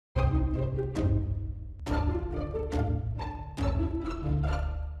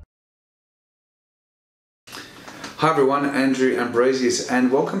Hi everyone, Andrew Ambrosius,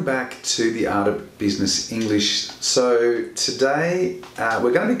 and welcome back to the Art of Business English. So today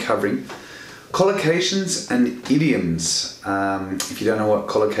we're going to be covering collocations and idioms. If you don't know what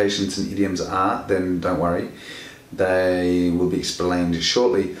collocations and idioms are, then don't worry, they will be explained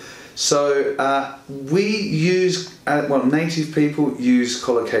shortly. So native people use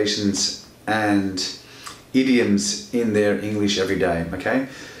collocations and idioms in their English every day, okay?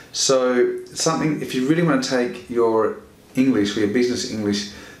 So if you really want to take your English or your business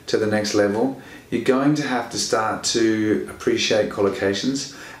English to the next level, you're going to have to start to appreciate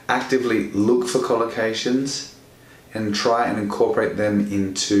collocations, actively look for collocations, and try and incorporate them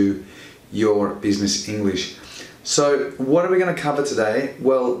into your business English. So what are we going to cover today?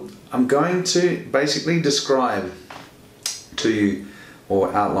 Well, I'm going to basically describe to you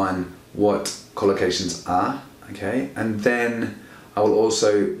or outline what collocations are, okay? And then I will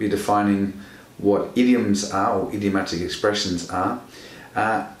also be defining what idioms are, or idiomatic expressions are.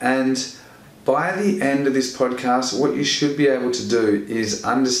 And by the end of this podcast, what you should be able to do is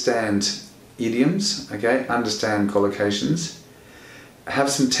understand idioms, okay? Understand collocations, have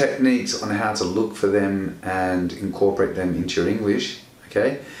some techniques on how to look for them and incorporate them into your English,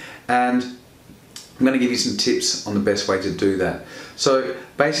 okay? And I'm going to give you some tips on the best way to do that. So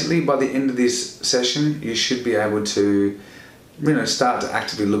basically, by the end of this session, you should be able to start to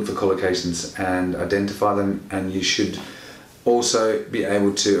actively look for collocations and identify them, and you should also be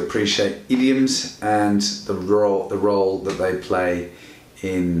able to appreciate idioms and the role that they play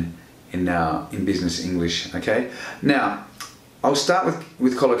in business English, okay? Now, I'll start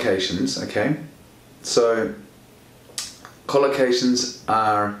with collocations, okay? So, collocations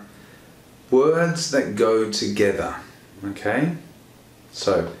are words that go together, okay?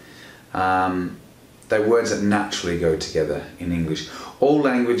 So, they're words that naturally go together in English. All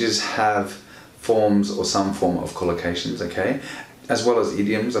languages have forms or some form of collocations, okay? As well as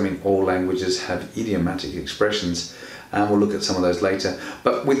idioms. I mean, all languages have idiomatic expressions, and we'll look at some of those later.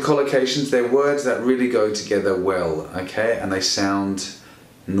 But with collocations, they're words that really go together well, okay? And they sound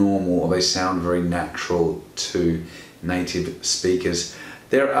normal, or they sound very natural to native speakers.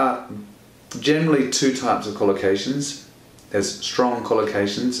 There are generally two types of collocations. There's strong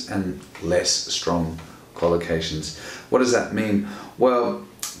collocations and less strong collocations. What does that mean? Well,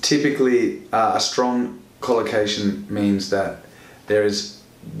 typically a strong collocation means that there is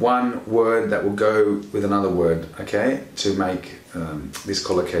one word that will go with another word, okay, to make this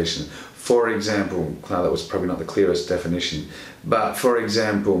collocation. For example, now that was probably not the clearest definition, but for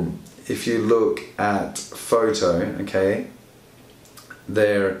example, if you look at photo, okay,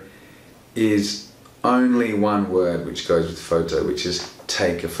 there is only one word which goes with photo, which is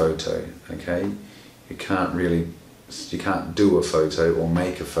take a photo, okay? You can't do a photo or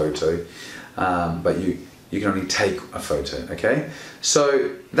make a photo, but you can only take a photo, okay?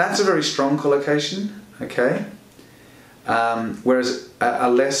 So that's a very strong collocation, okay? Whereas a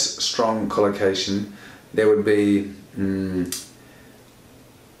less strong collocation, there would be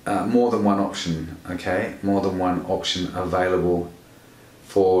more than one option, okay? More than one option available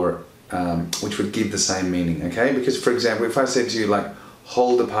for which would give the same meaning, okay? Because, for example, if I said to you, like,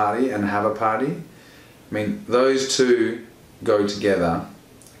 hold a party and have a party, I mean, those two go together,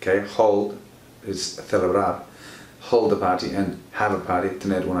 okay? Hold is celebrar, hold a party, and have a party,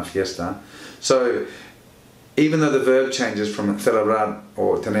 tener una fiesta. So, even though the verb changes from celebrar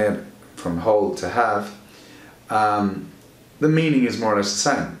or tener, from hold to have, the meaning is more or less the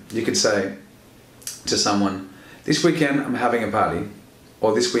same. You could say to someone, this weekend I'm having a party,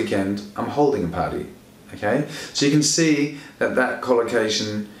 or this weekend I'm holding a party, okay? So you can see that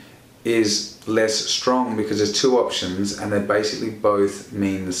collocation is less strong because there's two options and they basically both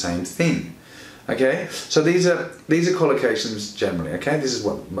mean the same thing, okay? So these are collocations generally, okay? This is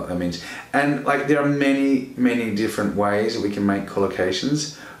what that means. And like there are many different ways that we can make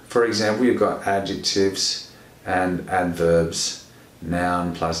collocations. For example, you've got adjectives and adverbs,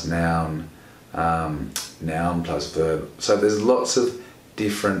 noun plus noun, noun plus verb. So there's lots of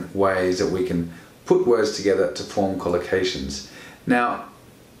different ways that we can put words together to form collocations. Now,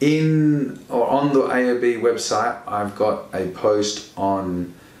 on the AOB website, I've got a post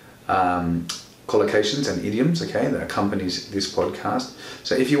on collocations and idioms, okay, that accompanies this podcast.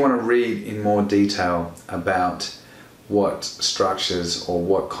 So if you want to read in more detail about what structures or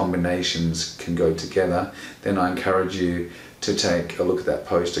what combinations can go together, then I encourage you to take a look at that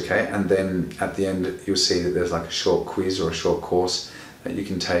post, okay? And then at the end, you'll see that there's like a short quiz or a short course that you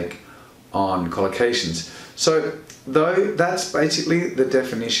can take on collocations. So though that's basically the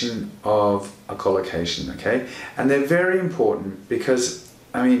definition of a collocation, okay? And they're very important because,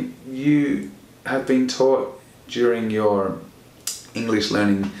 I mean, you have been taught during your English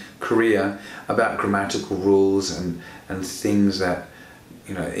learning career about grammatical rules and things that,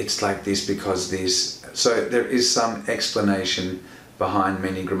 you know, it's like this because this. So there is some explanation behind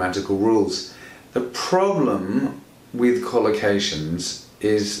many grammatical rules. The problem with collocations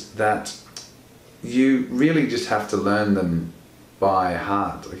is that you really just have to learn them by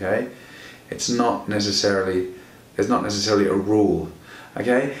heart, okay? It's not necessarily, there's not necessarily a rule,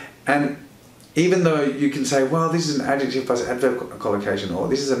 okay? And even though you can say, well, this is an adjective plus adverb collocation, or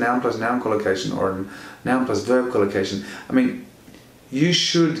this is a noun plus noun collocation, or a noun plus verb collocation, I mean, you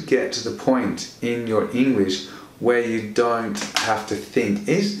should get to the point in your English where you don't have to think,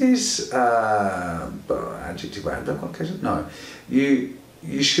 is this adjective or adverb collocation? No.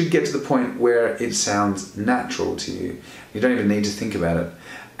 You should get to the point where it sounds natural to you. You don't even need to think about it.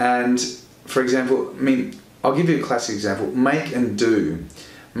 And for example, I mean, I'll give you a classic example. Make and do.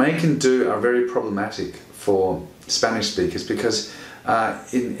 Make and do are very problematic for Spanish speakers because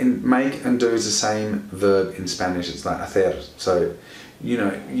in make and do is the same verb in Spanish. It's like hacer. So, you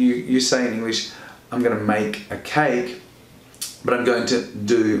know, you say in English, I'm going to make a cake, but I'm going to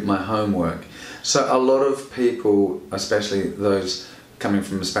do my homework. So a lot of people, especially those coming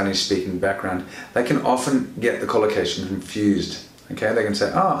from a Spanish-speaking background, they can often get the collocation confused. Okay, they can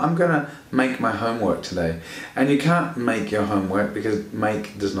say, oh, I'm going to make my homework today. And you can't make your homework because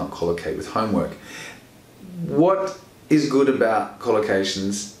make does not collocate with homework. What is good about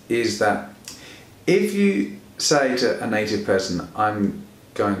collocations is that if you say to a native person, I'm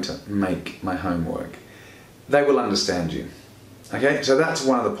going to make my homework, they will understand you. Okay, so that's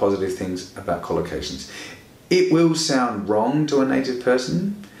one of the positive things about collocations. It will sound wrong to a native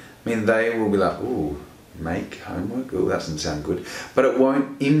person. I mean, they will be like, ooh, make homework? Ooh, that doesn't sound good. But it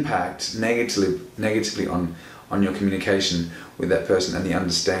won't impact negatively on your communication with that person and the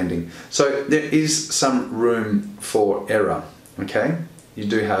understanding. So there is some room for error, okay? You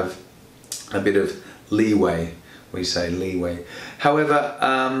do have a bit of leeway. We say leeway. However,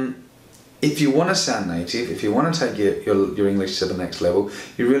 if you want to sound native, if you want to take your English to the next level,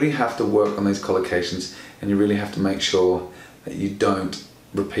 you really have to work on these collocations and you really have to make sure that you don't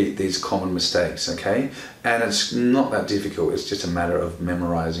repeat these common mistakes, okay? And it's not that difficult, it's just a matter of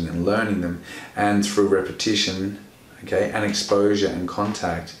memorizing and learning them, and through repetition, okay, and exposure and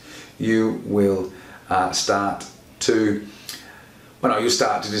contact, you will start to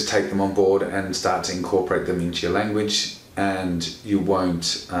just take them on board and start to incorporate them into your language, and you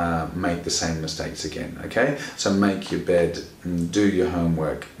won't make the same mistakes again, okay? So make your bed, do your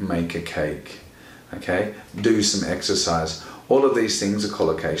homework, make a cake, okay? Do some exercise. All of these things are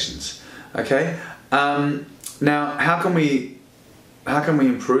collocations, okay? Now, how can we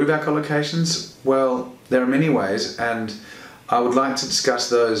improve our collocations? Well, there are many ways, and I would like to discuss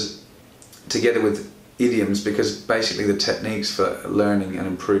those together with idioms, because basically the techniques for learning and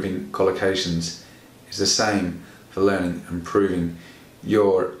improving collocations is the same for learning and improving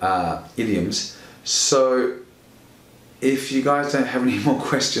your idioms. So if you guys don't have any more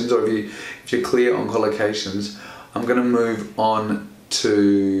questions, or if you're clear on collocations, I'm going to move on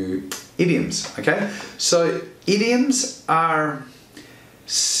to idioms, okay? So idioms are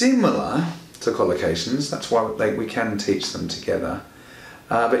similar to collocations, that's why we can teach them together.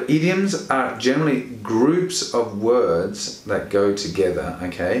 But idioms are generally groups of words that go together,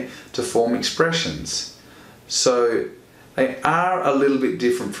 okay, to form expressions. So they are a little bit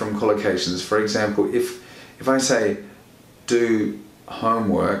different from collocations. For example, if I say do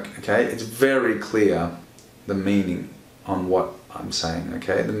homework, okay, it's very clear the meaning on what I'm saying,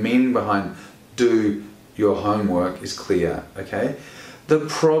 okay? The meaning behind do your homework is clear, okay? The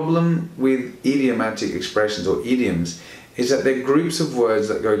problem with idiomatic expressions or idioms is that they're groups of words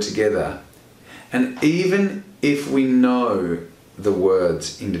that go together, and even if we know the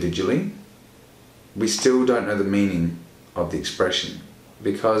words individually, we still don't know the meaning of the expression,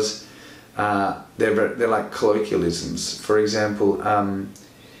 because they're like colloquialisms. For example,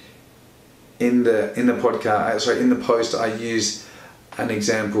 in the post I use an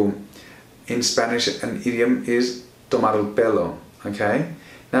example. In Spanish, an idiom is tomar el pelo, okay?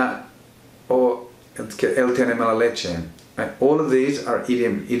 Now, or el tiene mala leche. Right? All of these are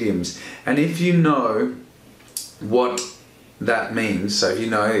idioms, and if you know what that means, so if you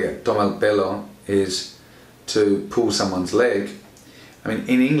know tomar el pelo is to pull someone's leg, I mean,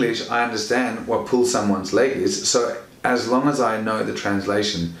 in English I understand what pull someone's leg is, so as long as I know the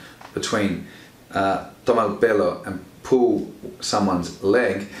translation between tomar el pelo and pull someone's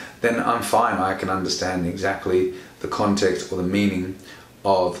leg, then I'm fine. I can understand exactly the context or the meaning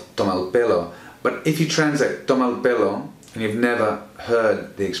of toma el pelo. But if you translate toma el pelo and you've never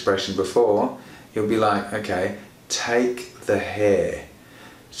heard the expression before, you'll be like, okay, take the hair.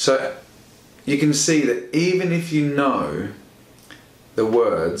 So you can see that even if you know the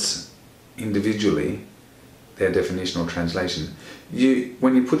words individually, their definition or translation,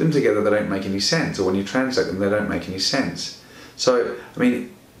 when you put them together, they don't make any sense, or when you translate them, they don't make any sense. So, I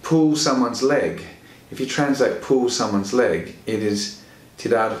mean, pull someone's leg. If you translate pull someone's leg, it is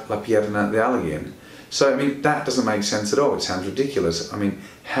tirar la pierna de alguien. So, I mean, that doesn't make sense at all. It sounds ridiculous. I mean,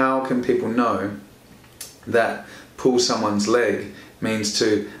 how can people know that pull someone's leg means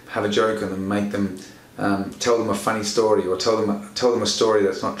to have a joke on them, make them, tell them a funny story, or tell them a story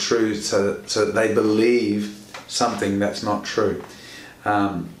that's not true, so that they believe something that's not true.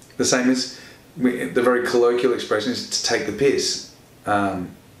 The same as the very colloquial expression is to take the piss,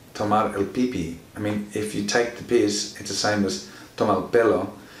 tomar el pipi. I mean, if you take the piss, it's the same as toma el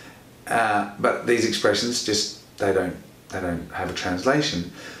pelo, but these expressions they don't have a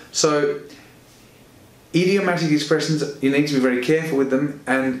translation. So idiomatic expressions, you need to be very careful with them,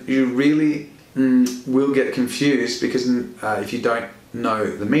 and you really will get confused because if you don't know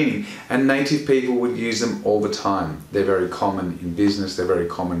the meaning. And native people would use them all the time. They're very common in business, they're very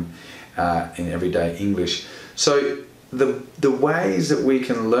common in everyday English. So the ways that we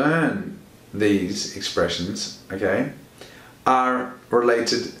can learn these expressions, okay, are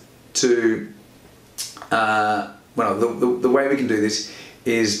related to, well, the way we can do this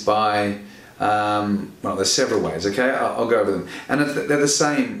is by, well, there's several ways, okay, I'll go over them. And they're the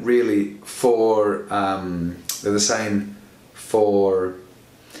same really for,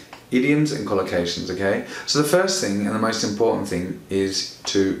 idioms and collocations, okay? So the first thing and the most important thing is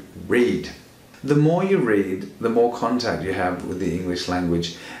to read. The more you read, the more contact you have with the English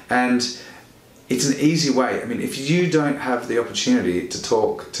language. And it's an easy way. I mean, if you don't have the opportunity to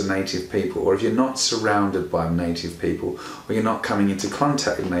talk to native people, or if you're not surrounded by native people, or you're not coming into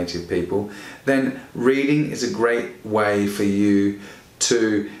contact with native people, then reading is a great way for you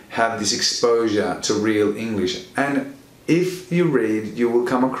to have this exposure to real English. And if you read, you will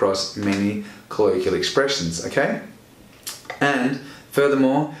come across many colloquial expressions, okay? And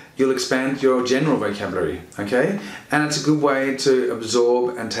furthermore, you'll expand your general vocabulary, okay? And it's a good way to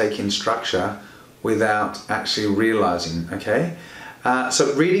absorb and take in structure without actually realizing, okay?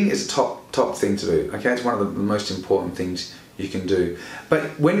 So reading is a top thing to do, okay? It's one of the most important things you can do.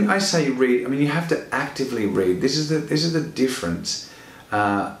 But when I say read, I mean you have to actively read. This is the difference.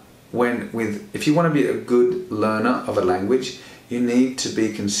 If you want to be a good learner of a language, you need to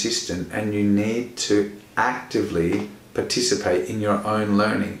be consistent and you need to actively participate in your own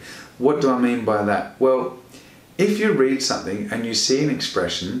learning. What do I mean by that? Well, if you read something and you see an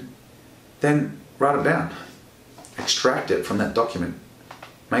expression, then write it down. Extract it from that document.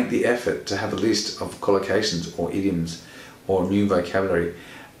 Make the effort to have a list of collocations or idioms or new vocabulary.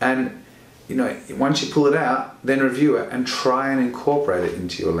 And you know, once you pull it out, then review it and try and incorporate it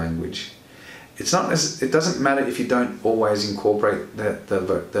into your language. It doesn't matter if you don't always incorporate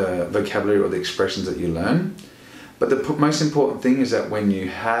the vocabulary or the expressions that you learn, but the most important thing is that when you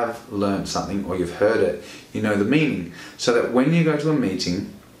have learned something or you've heard it, you know the meaning, so that when you go to a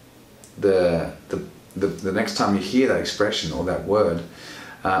meeting, the next time you hear that expression or that word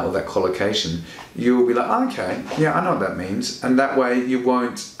or that collocation, you will be like, oh, okay, yeah, I know what that means, and that way you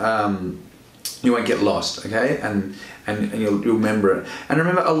won't get lost, okay? And you'll remember it. And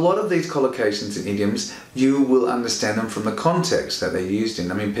remember, a lot of these collocations and idioms, you will understand them from the context that they're used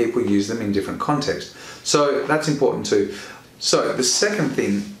in. I mean, people use them in different contexts. So that's important too. So the second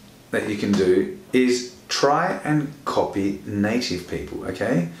thing that you can do is try and copy native people,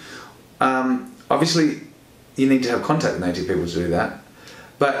 okay? Obviously, you need to have contact with native people to do that.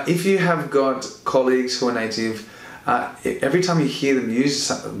 But if you have got colleagues who are native, every time you hear them use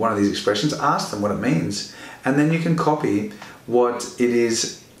one of these expressions, ask them what it means, and then you can copy what it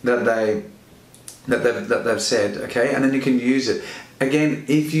is that they've said, okay? And then you can use it. Again,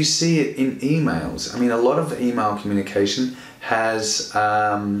 if you see it in emails, I mean, a lot of the email communication has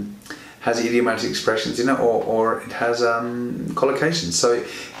idiomatic expressions in it, or it has collocations. So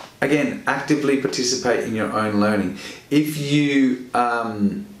again, actively participate in your own learning. If you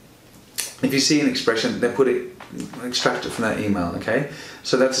see an expression, then extract it from that email, okay?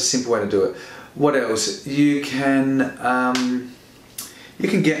 So that's a simple way to do it. What else? You can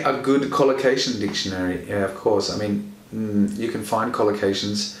get a good collocation dictionary, yeah, of course. I mean, you can find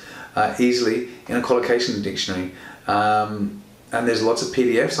collocations easily in a collocation dictionary. And there's lots of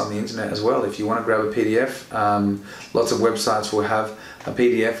PDFs on the internet as well. If you want to grab a PDF, lots of websites will have a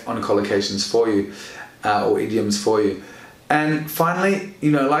PDF on collocations for you. or idioms for you. And finally,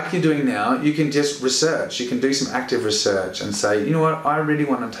 like you're doing now, you can just research. You can do some active research and say, you know what, I really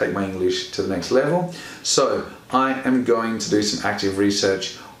want to take my English to the next level. So I am going to do some active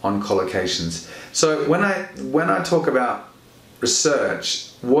research on collocations. So when I talk about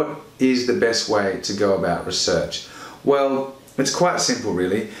research, what is the best way to go about research? Well, it's quite simple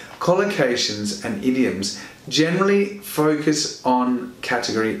really. Collocations and idioms generally focus on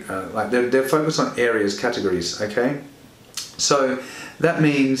category, like they're focused on areas, categories, okay? So that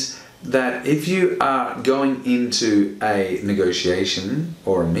means that if you are going into a negotiation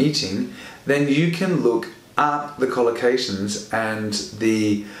or a meeting, then you can look up the collocations and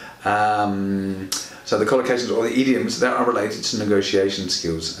the collocations or the idioms that are related to negotiation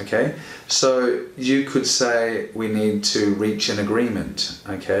skills, okay? So you could say we need to reach an agreement,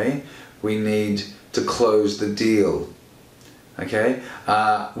 okay? We need to close the deal, okay?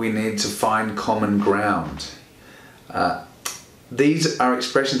 We need to find common ground. These are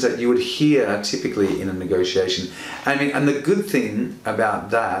expressions that you would hear typically in a negotiation. And the good thing about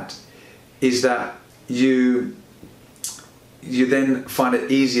that is that you then find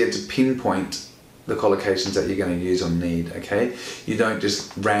it easier to pinpoint the collocations that you're going to use or need, okay? You don't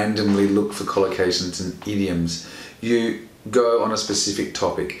just randomly look for collocations and idioms. You go on a specific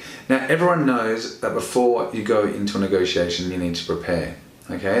topic. Now, everyone knows that before you go into a negotiation, you need to prepare,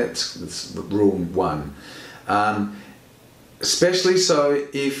 okay? That's rule one. Especially so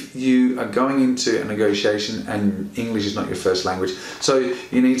if you are going into a negotiation and English is not your first language. So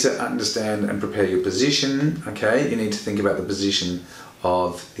you need to understand and prepare your position, okay? You need to think about the position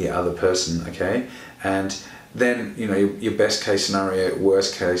of the other person, okay? And then, your best case scenario,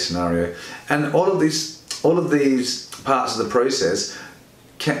 worst case scenario. And all of these parts of the process,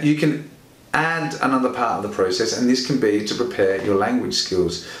 you can add another part of the process, and this can be to prepare your language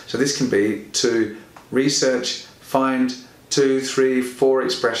skills. So this can be to research, find 2, 3, 4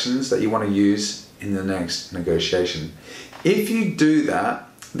 expressions that you want to use in the next negotiation. If you do that,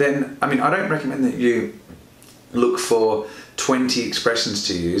 then, I don't recommend that you look for 20 expressions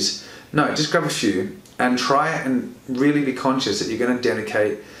to use. No, just grab a few and try and really be conscious that you're going to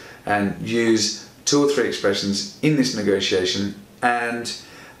dedicate and use 2 or 3 expressions in this negotiation, and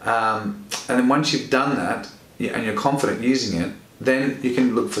then once you've done that and you're confident using it, then you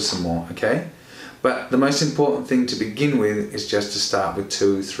can look for some more, okay? But the most important thing to begin with is just to start with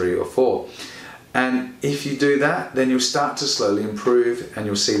 2, 3 or 4. And if you do that, then you'll start to slowly improve and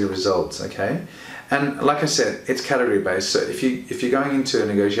you'll see the results, okay? And like I said, it's category based. So if you're going into a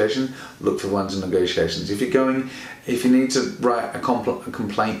negotiation, look for ones in negotiations. If you need to write a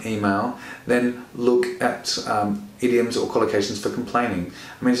complaint email, then look at idioms or collocations for complaining.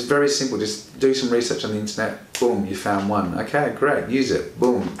 It's very simple. Just do some research on the internet. Boom, you found one. Okay, great. Use it.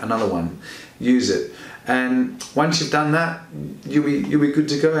 Boom, another one. Use it. And once you've done that, you'll be good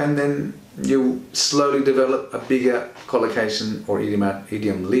to go. And then you'll slowly develop a bigger collocation or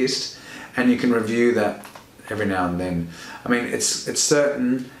idiom list, and you can review that every now and then. It's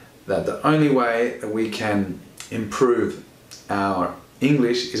certain that the only way that we can improve our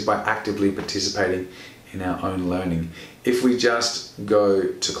English is by actively participating in our own learning. If we just go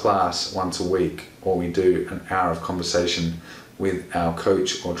to class once a week, or we do an hour of conversation with our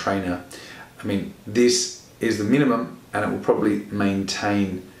coach or trainer, this is the minimum, and it will probably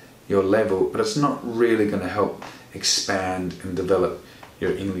maintain your level, but it's not really going to help expand and develop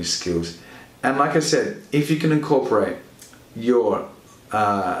your English skills. And like I said, if you can incorporate your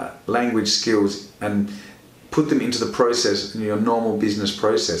language skills and put them into the process in your normal business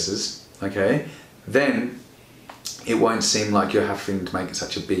processes, okay, then it won't seem like you're having to make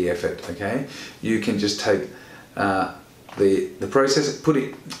such a big effort, okay? You can just take the process,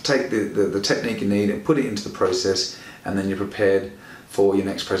 take the technique you need and put it into the process, and then you're prepared for your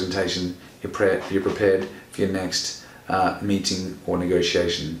next presentation, you're prepared for your next meeting or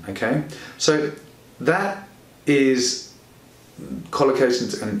negotiation, okay? So that is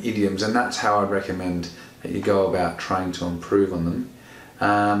collocations and idioms, and that's how I'd recommend that you go about trying to improve on them.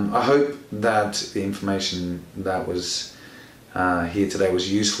 I hope that the information that was here today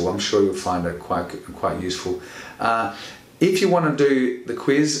was useful. I'm sure you'll find it quite useful. If you want to do the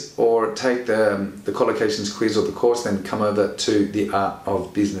quiz or take the collocations quiz or the course, then come over to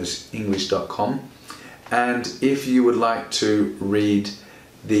theartofbusinessenglish.com. And if you would like to read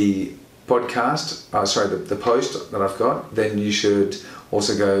the podcast, the post that I've got, then you should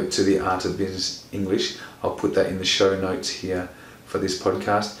also go to the Art of Business English. I'll put that in the show notes here for this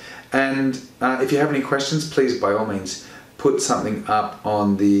podcast. And if you have any questions, please by all means put something up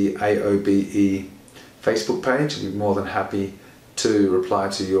on the AOBE Facebook page. I'll be more than happy to reply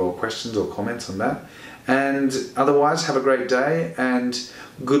to your questions or comments on that. And otherwise, have a great day and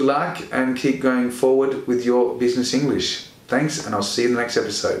good luck, and keep going forward with your business English. Thanks, and I'll see you in the next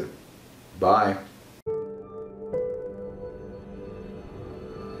episode. Bye.